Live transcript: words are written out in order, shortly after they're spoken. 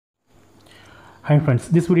Hi friends,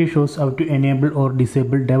 this video shows how to enable or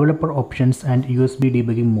disable developer options and USB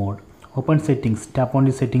debugging mode. Open settings, tap on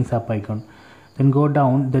the settings app icon. Then go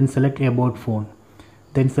down, then select about phone.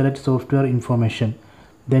 Then select software information.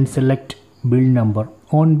 Then select build number.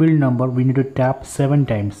 On build number, we need to tap 7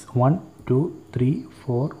 times. 1, 2, 3,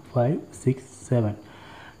 4, 5, 6, 7.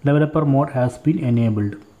 Developer mode has been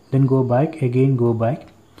enabled. Then go back, again go back.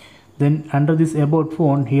 Then under this about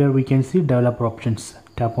phone, here we can see developer options.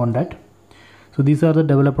 Tap on that. So these are the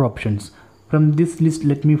developer options. From this list,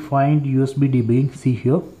 let me find USB debugging. See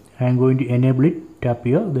here, I am going to enable it. Tap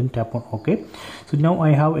here, then tap on OK. So now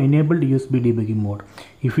I have enabled USB debugging mode.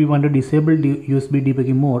 If we want to disable the USB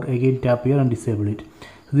debugging mode, again tap here and disable it.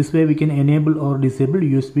 So this way we can enable or disable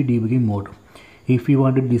USB debugging mode. If we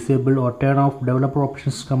want to disable or turn off developer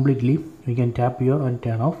options completely, we can tap here and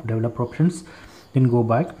turn off developer options. Then go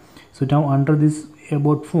back. So now under this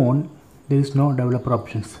about phone, there is no developer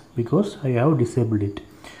options because I have disabled it.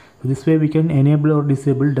 So this way we can enable or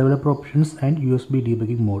disable developer options and USB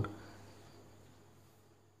debugging mode.